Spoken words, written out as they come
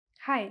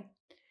Hi,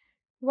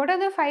 what are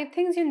the 5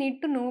 things you need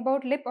to know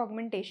about lip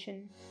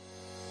augmentation?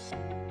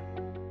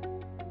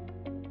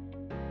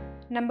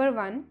 Number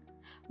 1.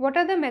 What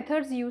are the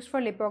methods used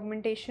for lip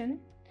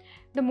augmentation?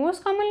 The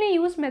most commonly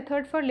used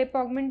method for lip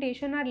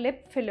augmentation are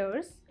lip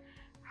fillers.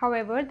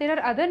 However, there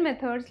are other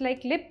methods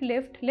like lip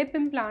lift, lip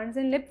implants,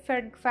 and lip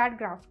fat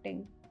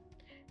grafting.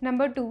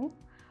 Number 2.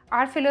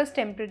 Are fillers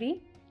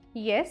temporary?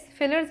 Yes,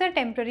 fillers are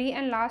temporary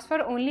and last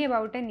for only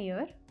about an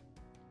year.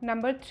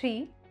 Number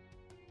 3.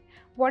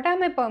 What are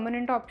my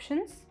permanent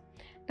options?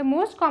 The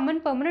most common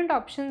permanent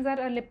options are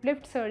a lip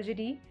lift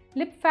surgery,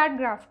 lip fat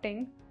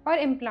grafting, or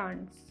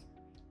implants.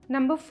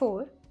 Number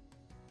 4.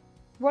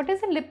 What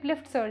is a lip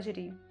lift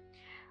surgery?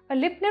 A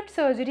lip lift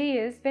surgery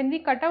is when we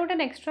cut out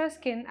an extra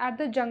skin at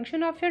the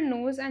junction of your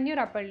nose and your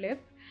upper lip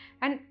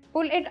and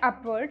pull it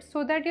upwards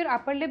so that your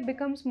upper lip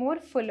becomes more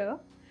fuller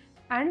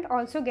and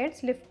also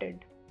gets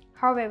lifted.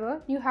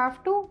 However, you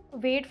have to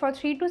wait for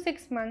 3 to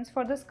 6 months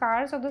for the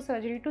scars of the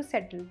surgery to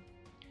settle.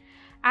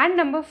 And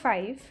number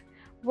 5,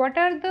 what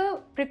are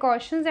the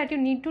precautions that you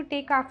need to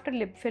take after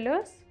lip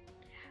fillers?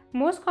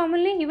 Most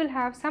commonly, you will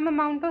have some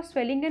amount of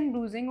swelling and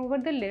bruising over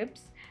the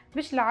lips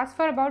which lasts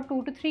for about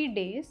 2 to 3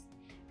 days,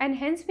 and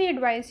hence we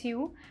advise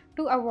you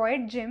to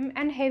avoid gym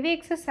and heavy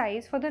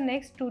exercise for the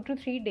next 2 to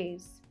 3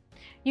 days.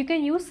 You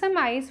can use some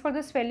ice for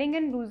the swelling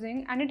and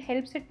bruising and it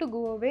helps it to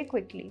go away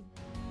quickly.